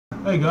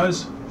Hey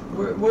guys.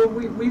 Well,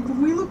 we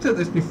looked at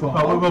this before.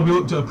 Oh, well, we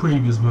looked at a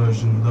previous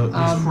version that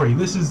was free.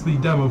 This is the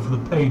demo for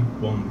the paid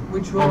one,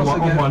 which we're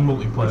online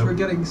multiplayer. Which we're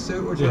getting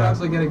soon. Which we're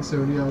actually getting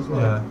soon, yeah, as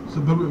well. Yeah.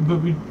 So, but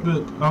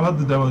I've had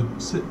the demo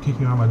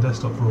kicking around my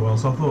desktop for a while,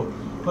 so I thought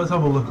let's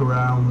have a look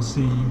around and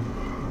see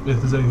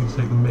if there's anything to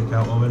take the mick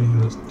out of, anything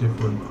that's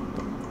different.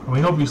 I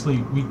mean,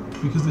 obviously,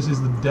 because this is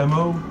the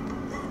demo,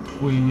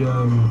 we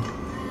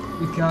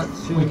can't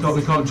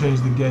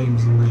change the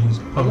games and these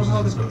poses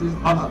and stuff. There's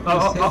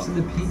tapes in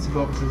the pizza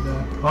boxes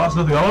there. Oh, that's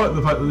nothing. I like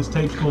the fact that this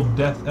tape's called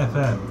Death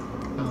FM.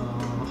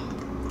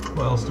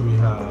 What else do we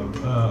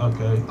have?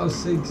 Okay. Oh,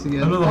 Sigs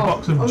again. Another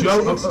box of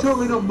Joe. It's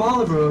totally not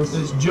Marlboros.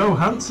 It's Joe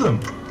Handsome.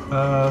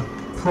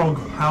 Prog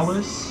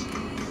Palace.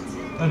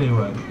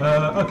 Anyway,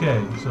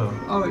 okay, so.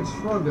 Oh, it's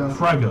Frogger.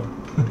 Fragger.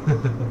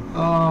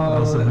 What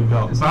else have we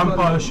got?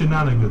 Vampire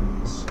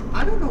Shenanigans.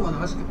 I don't know what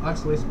that's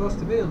actually supposed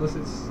to be unless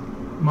it's.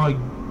 My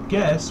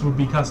guess would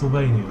be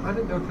Castlevania. I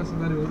didn't know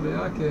Castlevania was in the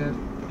arcade.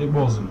 It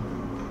wasn't.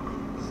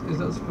 Is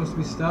that supposed to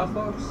be Star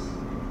Fox?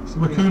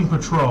 Raccoon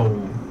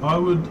Patrol. I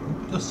would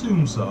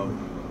assume so.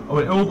 Oh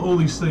wait, all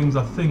these things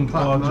I think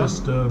are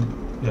just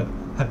yeah,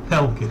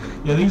 Hellkit.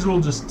 Yeah, these are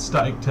all just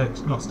static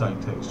text, not static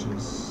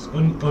textures,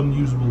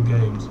 unusable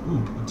games.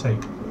 Ooh, a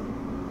tape.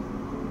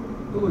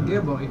 Ooh, a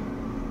Game Boy.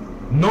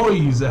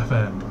 Noise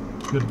FM.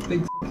 Good.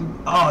 Big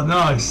fucking. Oh,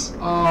 nice.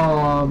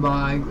 Oh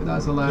my,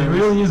 that's hilarious. It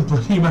really is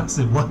bloody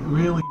massive, like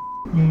really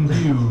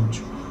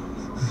huge.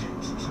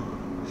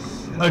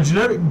 A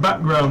generic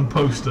background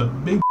poster,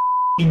 big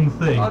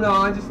thing. Oh no,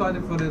 I just find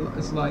it funny.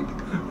 It's like,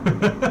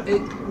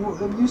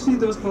 you see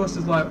those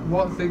posters like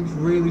what things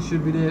really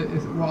should be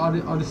named, what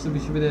honestly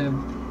should be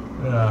named.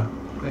 Yeah.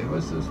 Wait,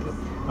 what's this?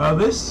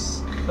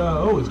 This.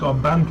 Oh, it's got a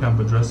Bandcamp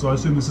address, so I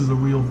assume this is a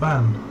real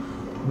band.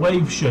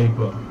 Wave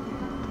Shaper.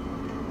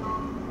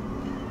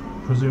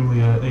 Presumably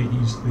a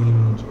 80s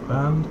themed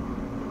band.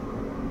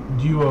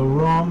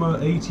 Duorama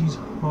 80s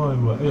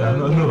Highway. Yeah,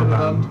 another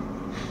band.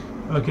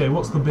 Okay,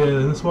 what's the beer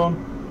in this one?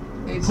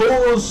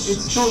 Pause.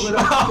 It's talking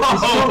about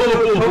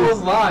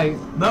Pause Light.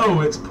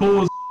 No, it's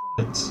Pause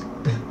Shite.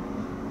 Yeah.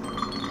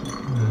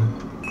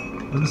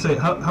 I was gonna say,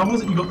 how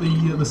was it you got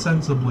the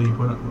censor bleep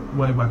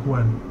way back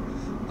when?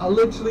 I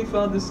literally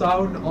found the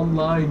sound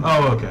online.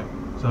 Oh, okay.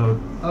 So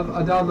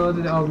I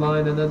downloaded it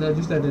online and then I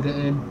just edited it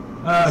in.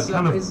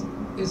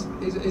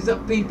 Is that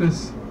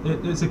Beepus?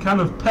 It's a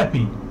kind of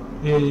peppy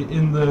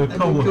in the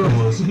cola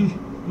colours.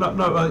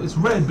 No, it's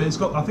red,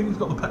 but I think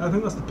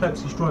that's the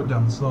Pepsi stripe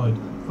down the side.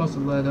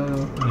 Possibly, I don't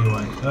know.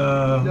 Anyway,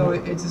 no,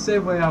 it's the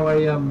same way how I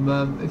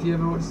if you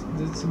ever watched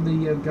some of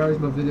the Garage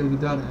Mod videos we've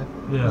done it,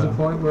 there's a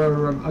point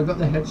where I got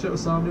the headshot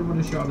sounding when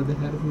I shot him in the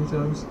head a few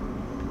times.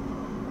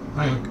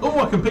 Hang on. Oh,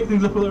 I can pick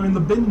things up while they're in the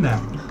bin now.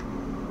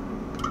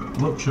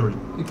 Luxury.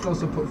 You can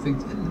also put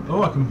things in the bin.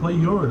 Oh, I can play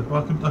Euro.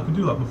 I could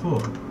do that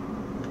before.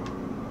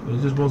 It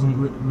just wasn't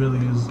really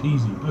as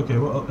easy. Okay,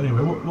 well,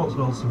 anyway, what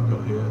else have we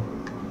got here?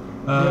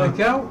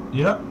 Blackout?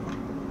 Yeah.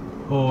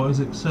 Or as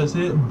it says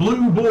here,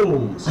 Blue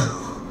Balls.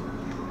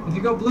 If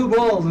you got blue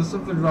balls, there's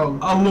something wrong.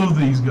 I love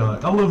these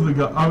guys. I love the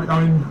guy. I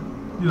mean,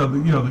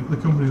 the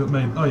company that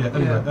made. Oh yeah.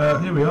 Anyway,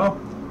 here we are.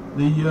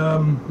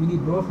 We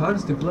need both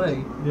hands to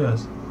play.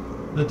 Yes.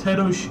 The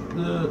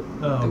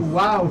the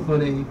Wow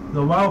Funny.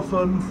 The Wow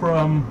Fun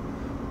from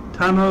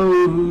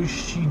Tano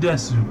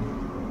Shidesu.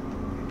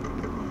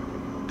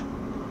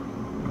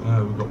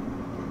 We've got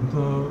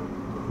the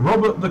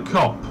Robert the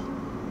Cop.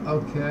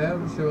 Okay,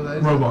 I'm not sure what that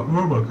is.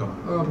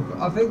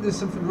 Robocop. I think there's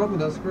something wrong with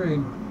that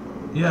screen.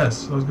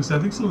 Yes, I was gonna say I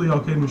think some of the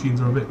arcade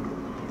machines are a bit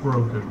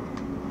broken.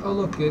 Oh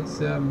look, it's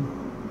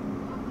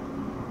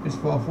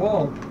Fourth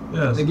Wall.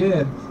 Yes.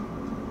 Again.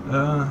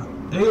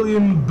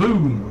 Alien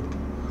Boom.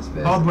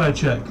 Space. Hardware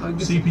check.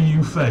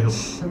 CPU failed.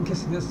 I'm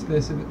guessing that's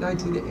space of it.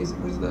 Was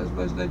that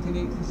supposed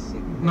 1986?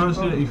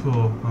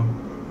 1984.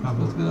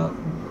 Supposed to be that.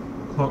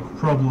 Clock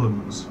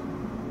problems.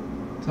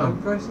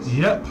 Time crisis?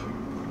 Yep.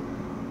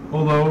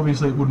 Although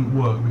obviously it wouldn't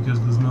work because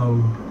there's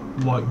no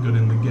light gun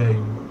in the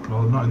game.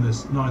 Well, not in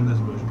this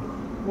version.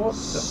 What?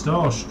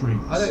 Star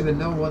Streets. I don't even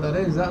know what that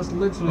is. That's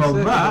literally. Oh,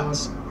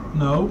 that?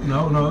 No,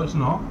 it's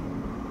not.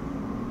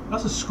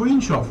 That's a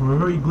screenshot from a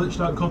very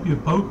glitched out copy of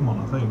Pokemon,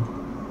 I think.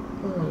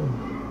 Oh.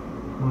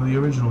 One of the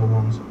original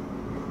ones.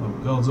 Oh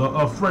god,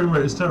 our frame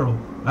rate is terrible.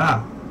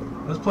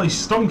 Let's play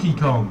Stonky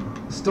Kong.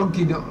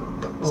 Stonky Dong.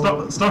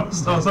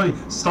 Sorry,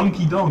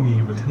 Stonky Dong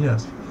even,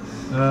 yes.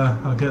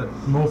 I'll get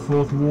more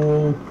Fourth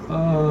Wall.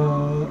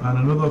 And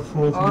another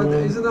Fourth Wall.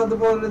 Isn't that the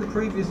one in the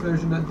previous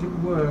version that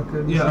didn't work?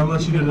 Yeah,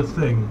 unless you did a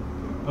thing.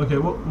 Okay,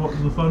 what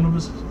are the phone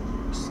numbers?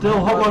 Still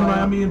Hotline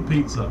Miami and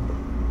Pizza.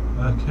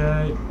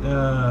 Okay,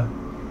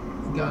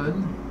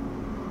 Gun.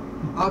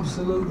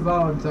 Absolute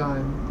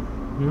Valentine.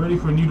 You ready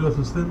for a new Earth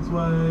of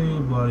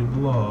Synthwave? Blah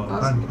blah.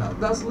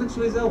 That's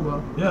literally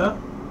Zelda. Yeah.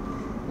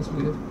 That's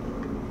weird.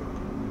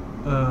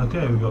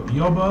 Okay, we got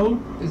Yobbo.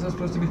 Is that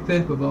supposed to be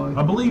Paperboy?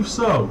 I believe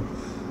so.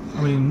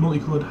 I mean,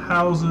 multicoloured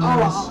houses.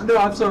 Oh, no,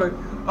 I'm sorry.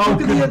 Oh,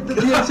 look at the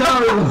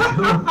Atari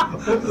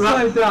logo.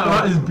 Upside down.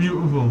 That is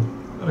beautiful.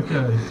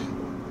 Okay.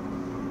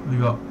 We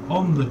got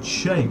On the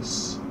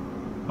Chase.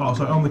 Oh,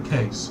 sorry, On the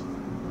Case.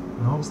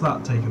 Now, what's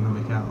that taking the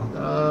mick out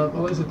of?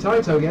 Well, it's a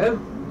Taito game.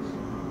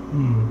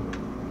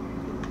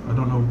 I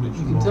don't know which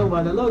one. You can tell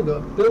by the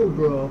logo. Build,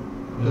 bro.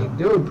 Yeah.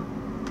 Build.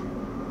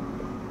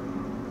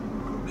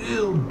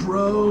 Build,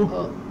 bro.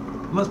 Oh.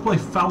 Let's play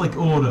Phallic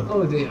Order.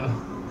 Oh dear.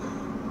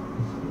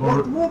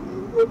 Or,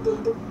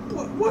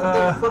 What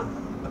the fuck?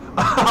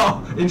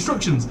 Oh,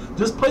 instructions.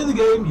 Just play the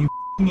game, you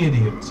f***ing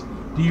idiot.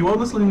 Do you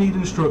honestly need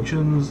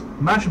instructions?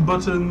 Mash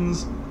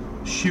buttons,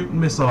 shoot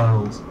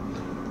missiles.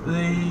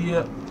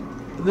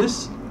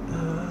 This.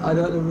 I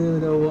don't really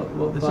know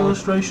what. This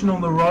illustration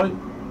on the right.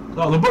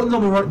 Oh, the buttons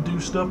on the right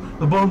do stuff.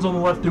 The buttons on the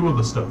left do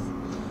other stuff.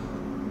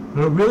 I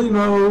don't really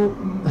know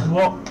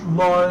what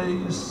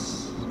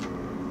lies.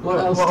 What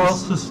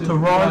else to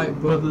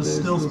write, but there's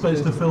still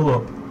space to fill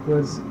up.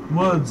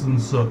 Words and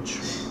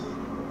such.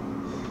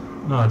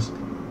 Nice.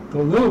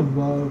 Go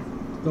on.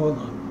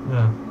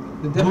 Yeah.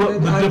 The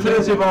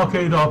definitive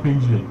arcade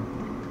RPG.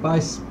 By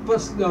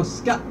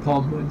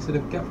Scatpom instead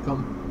of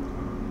Capcom.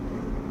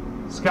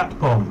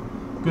 Scatpom.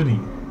 Goody.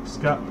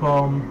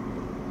 Scatpom.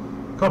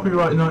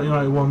 Copyright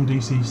 1991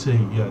 DCC.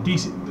 Yeah,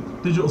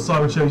 Digital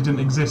Cyber Chase didn't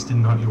exist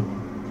in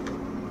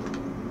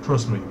 91.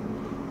 Trust me.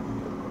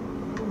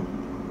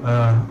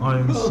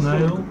 Iron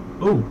Snail.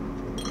 Oh.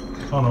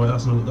 Oh no, wait,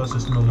 that's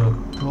just another.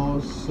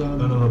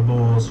 Another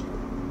Boars.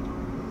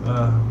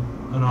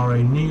 An RA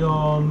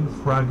Neon,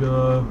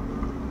 Fragger.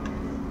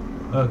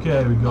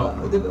 Okay, we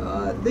got.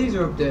 These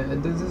are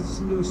updated. There's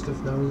some new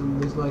stuff now.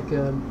 There's like.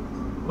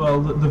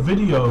 Well, the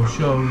video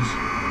shows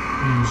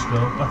new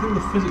stuff. I think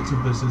the physics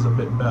of this is a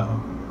bit better.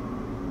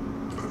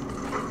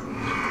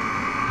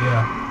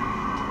 Yeah.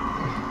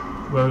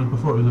 Whereas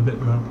before it was a bit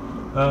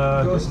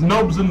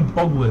Knobs and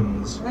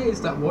Boglins. Hey, it's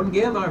that one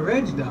game I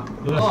raged at.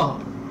 Yes. Oh.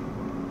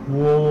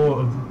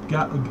 War of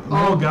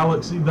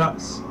Galaxy. That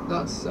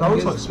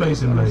looks like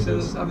Space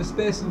Invaders. I have a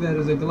Space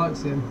Invaders, a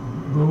Galaxian.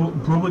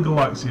 Probably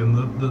Galaxian.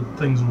 The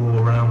things are all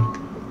around.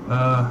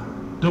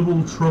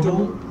 Double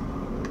Trouble.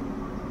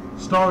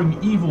 Starring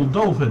Evil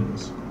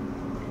Dolphins.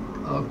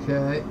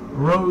 Okay.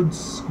 Road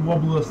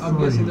Squabbler 3. I'm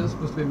guessing that's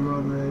supposed to be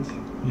Road Rage.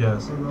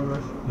 Yes.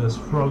 There's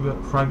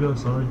Fragger,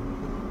 sorry.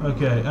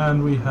 Okay,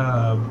 and we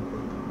have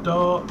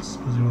darts.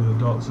 Presumably the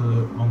darts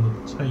are on the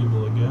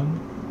table again.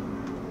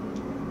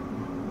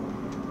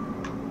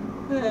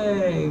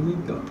 Hey, we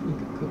got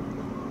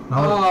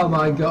oh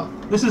my god.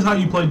 This is how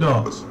you play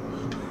darts.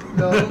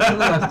 No, look to the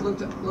left, look.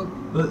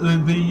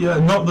 The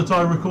not that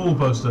I recall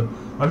poster.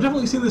 I've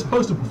definitely seen this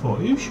poster before.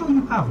 Are you sure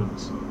you haven't?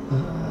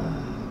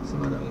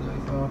 Someone that you know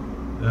for.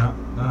 Yeah.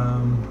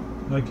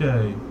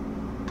 Okay.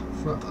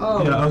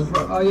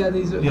 Yeah,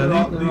 these are they're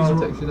all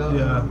textured out.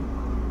 Yeah.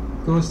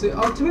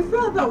 To be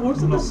fair, that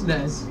wasn't a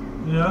SNES.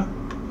 Yeah.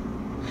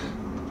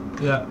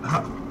 Yeah.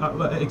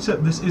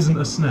 Except this isn't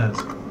a SNES.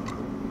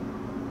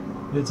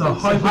 It's a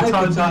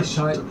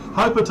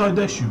Hyper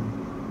Taideshu.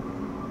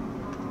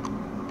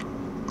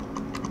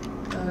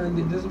 And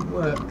it doesn't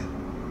work.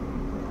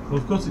 Well,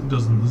 of course it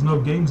doesn't. There's no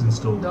games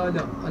installed. No.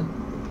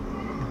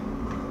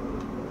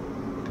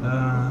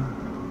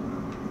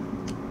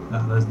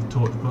 There's the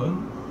torch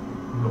button.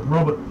 We've got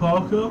Robert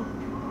Parker.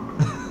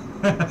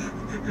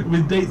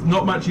 With dates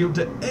not matching up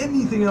to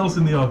anything else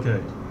in the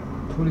arcade.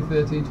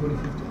 2013,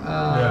 2015.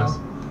 Yes.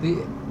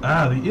 The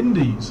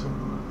Indies.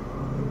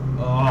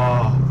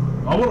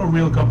 I want a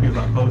real copy of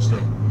that poster.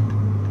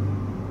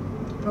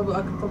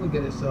 I could probably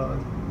get it sorted.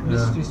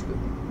 Yeah.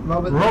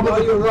 Robert. Oh,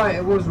 you're right.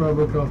 It was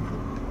Robocop.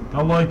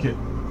 I like it.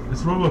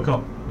 It's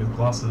Robocop with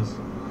glasses.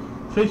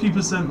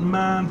 50%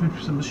 man,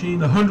 50% machine,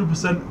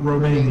 100%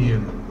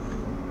 Romanian.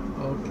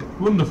 Okay.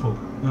 Wonderful.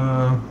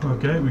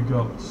 Okay, we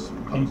got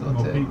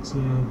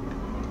pizza.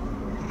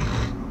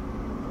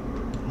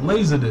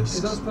 Laserdisc.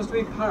 Is that supposed to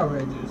be Power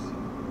Rangers?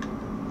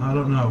 I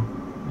don't know.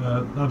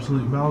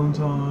 Absolute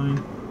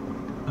Valentine.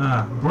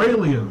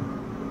 Braillian.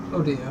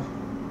 Oh dear.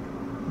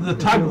 The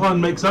tagline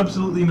makes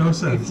absolutely no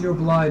sense. If you're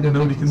blind and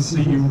nobody can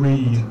see you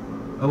read.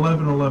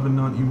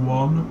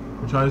 11/11/91,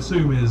 which I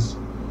assume is,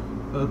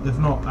 if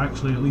not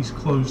actually at least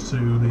close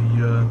to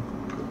the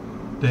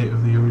date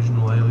of the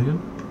original Alien.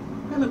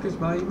 Hey look, it's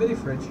my mini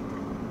fridge.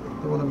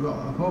 The one I've got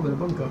at home in a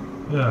bunker.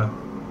 Yeah.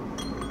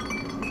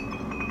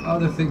 Oh,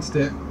 they fixed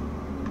it.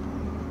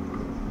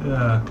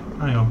 Yeah.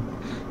 Hang on.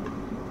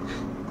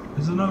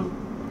 Is there no?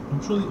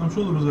 I'm sure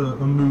there was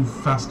a move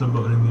faster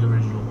button in the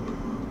original.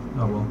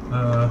 Oh well.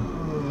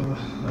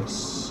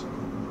 Let's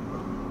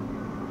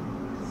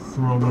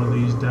throw one of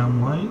these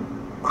down lane.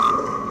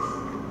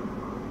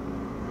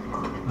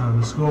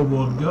 And the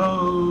scoreboard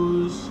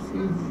goes.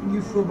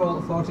 You threw a ball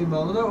at 14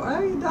 miles an hour.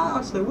 Hey, that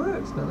actually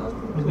works now.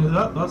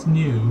 That's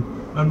new.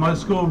 And my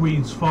score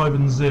reads 5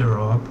 and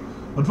 0.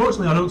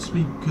 Unfortunately, I don't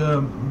speak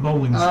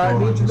bowling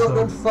scoring. It means you knocked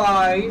down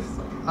 5.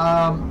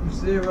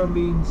 0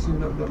 means you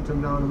knocked up to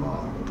 9 or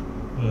more.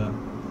 Yeah.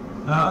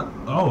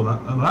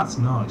 That's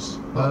nice.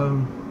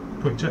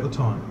 Quick, check the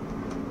time.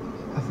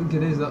 I think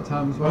it is that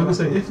time as well. I was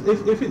going to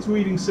say, if it's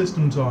reading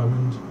system time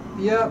and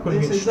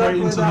putting it straight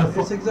into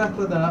it's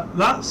exactly that.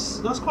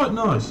 That's quite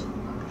nice.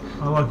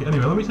 I like it.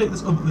 Anyway, let me take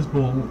this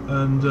ball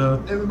and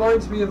it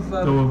reminds me of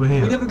go over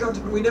here.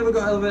 We never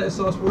got Elevator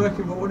Source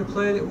working, but when I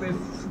played it with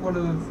one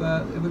of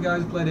the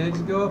guys who played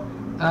ages ago,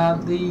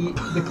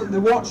 the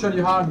watch on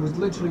your hand was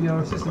literally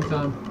your system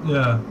time.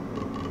 Yeah.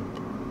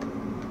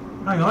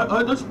 Hang on,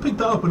 I just picked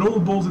that up and all the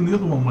balls in the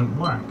other one went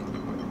whack.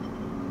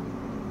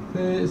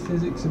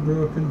 Physics are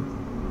broken.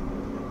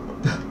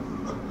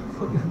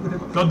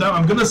 God damn,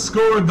 I'm gonna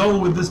score a goal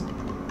with this.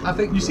 I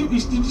think. Did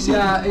you see?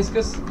 Yeah, it's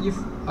because you've.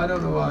 I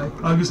don't know why.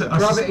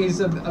 Gravity's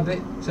a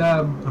bit.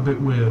 A bit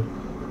weird.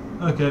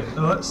 Okay,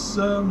 let's.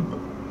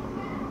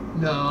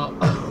 No.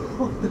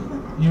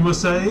 You were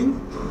saying?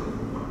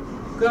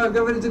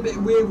 Gravity's a bit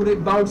weird when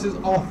it bounces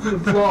off the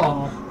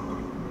floor.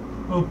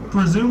 Well,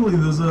 presumably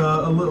there's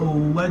a little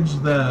ledge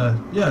there.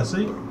 Yeah,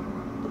 see?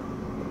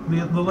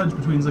 The ledge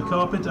between the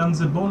carpet and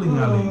the bowling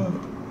alley.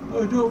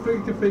 I don't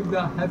think the thing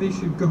that heavy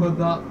should go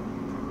that.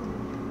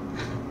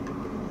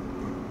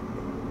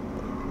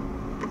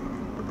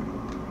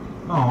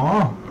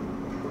 Aww.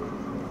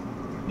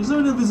 Is there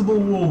an invisible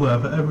wall there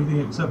for everything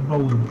except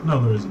bowling? No,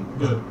 there isn't.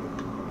 Good.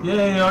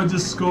 Yay, I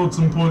just scored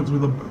some points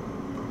with a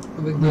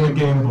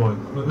Game Boy.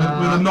 With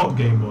a not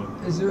Game Boy.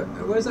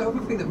 Where's that other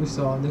thing that we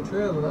saw in the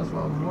trailer? That's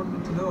what I'm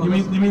wanting to know. You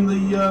mean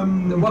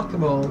the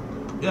whack-a-mole?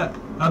 Yeah,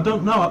 I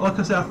don't know. Like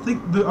I said, I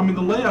think the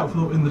layout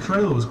in the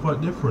trailer was quite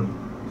different.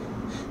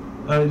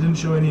 It didn't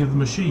show any of the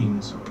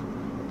machines,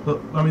 but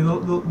I mean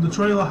the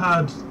trailer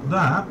had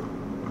that,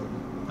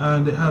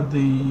 and it had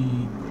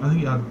I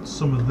think it had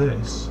some of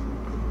this,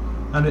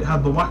 and it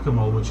had the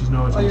whack-a-mole, which is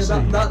no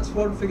HLC. That's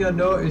one thing I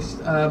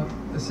noticed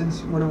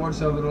since when I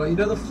watched over the. You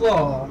know the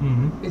floor?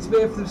 Mm-hmm. It's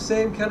made for the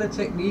same kind of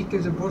technique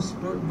as a bus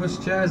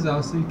chairs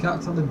are, so you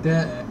can't tell the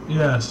data.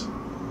 Yes.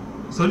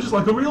 So just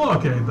like a real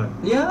arcade then.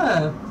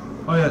 Yeah.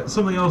 Oh yeah,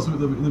 something else that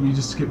we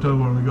just skipped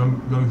over when we were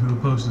going through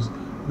the posters.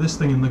 This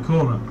thing in the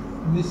corner.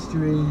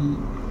 Mystery.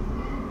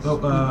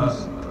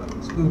 Spoopers.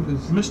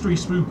 Mystery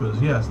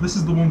Spoopers. Yes, this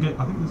is the one game.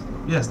 I think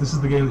this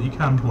is the game that you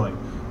can play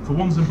for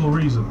one simple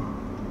reason.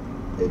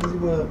 It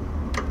doesn't work.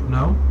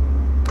 No.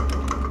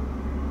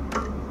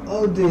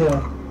 Oh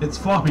dear. It's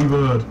Flappy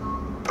Bird.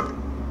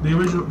 The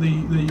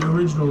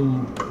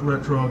original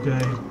retro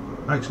arcade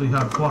actually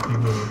had Flappy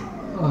Bird.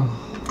 Oh.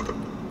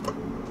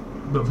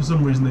 But for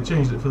some reason they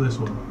changed it for this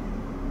one.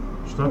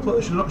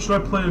 Should I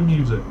play a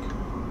music?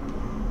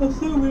 I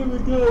thought we were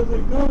going to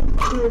go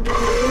through.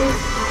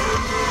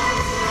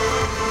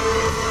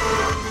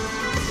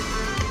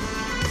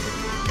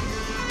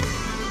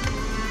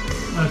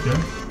 Okay.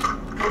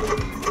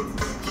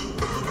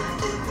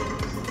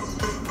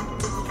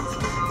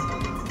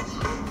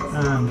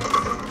 And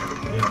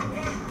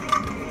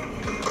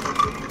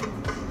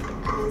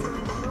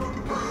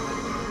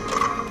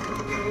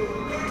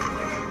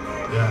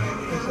yeah.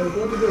 So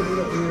what do we do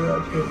that we were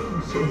actually?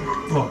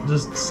 What?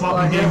 Just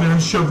slap the game in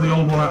and shove the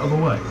old one out of the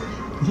way?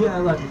 Yeah,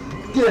 like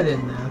get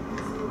in there. I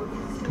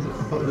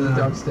thought it was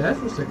downstairs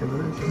for a second.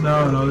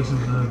 No, this is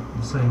the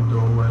same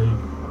doorway.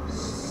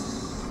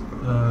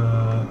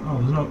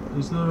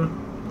 Is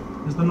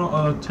there not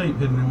a tape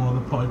hidden in one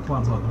of the potted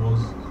plants like there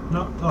was?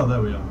 No. Oh,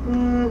 there we are.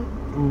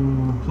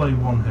 Ooh, play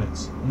one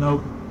hits.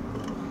 Nope.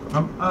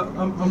 I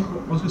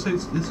was gonna say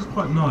this is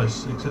quite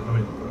nice, except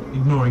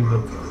ignoring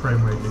the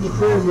frame rate. The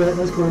frame rate,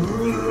 that's going.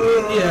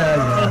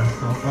 Yeah.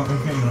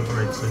 I'm getting an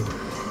upgrade soon.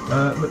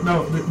 But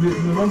no,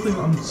 the one thing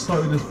that I'm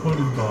slightly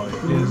disappointed by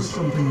is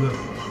something that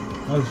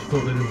I just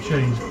thought they'd have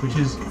changed, which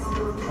is,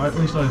 at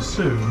least I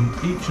assume,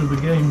 each of the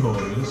Game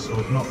Boys,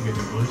 or not Game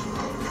Boys,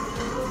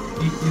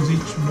 is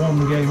each one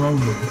game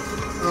only.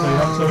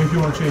 So if you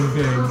want to change a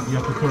game, you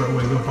have to throw it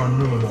away and go find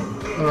another one.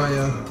 Oh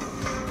yeah.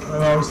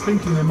 I was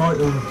thinking they might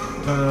have.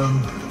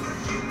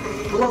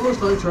 Well, that looks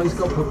like it's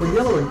got purple and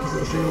yellow in because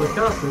it's the same with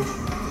cartridge.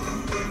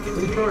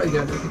 When you throw it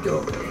again, pick it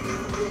up.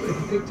 If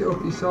you picked it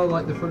up, you saw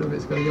like the front of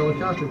it's got a yellow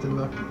cartridge in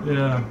there.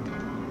 Yeah.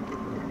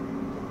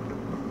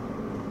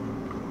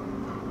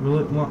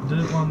 Did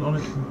it land on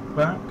its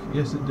back?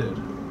 Yes, it did.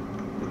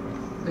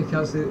 I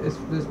can't see it.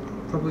 There's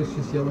probably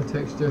just yellow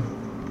texture.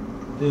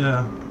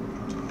 Yeah.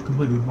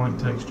 Completely blank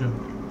texture.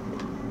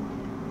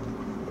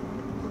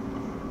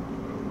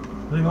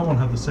 I think that one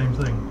had the same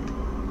thing.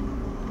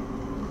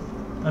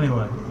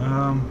 Anyway,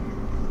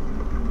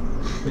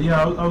 but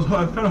yeah, I was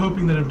kind of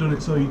hoping they'd have done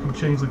it so you could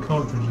change the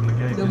cartridge in the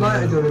game. They might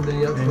have done it in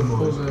the actual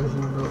full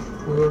version, but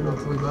we won't know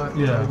until we're back.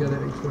 Yeah. I get it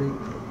next week.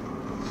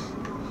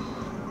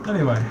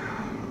 Anyway.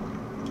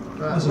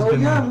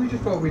 We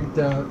just thought we'd I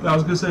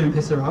was gonna say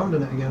piss around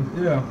in it again.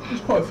 Yeah,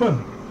 it's quite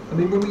fun. I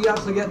mean, when we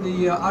actually get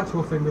the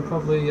actual thing, we'll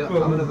probably at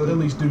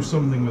least do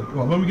something with.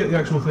 Well, when we get the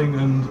actual thing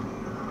and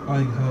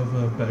I have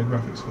a better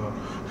graphics card.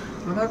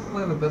 And I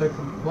probably have a better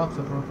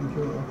laptop or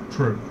computer.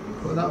 True.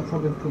 But that'll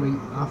probably come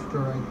after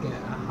I get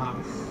a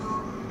house.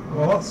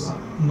 Well, that's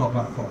not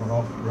that far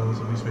off,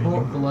 relatively speaking.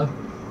 Hopefully.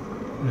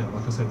 Yeah,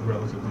 like I said,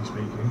 relatively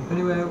speaking.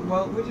 Anyway,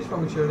 well, we just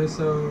want to show this,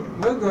 so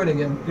we're going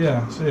again.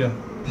 Yeah, see ya.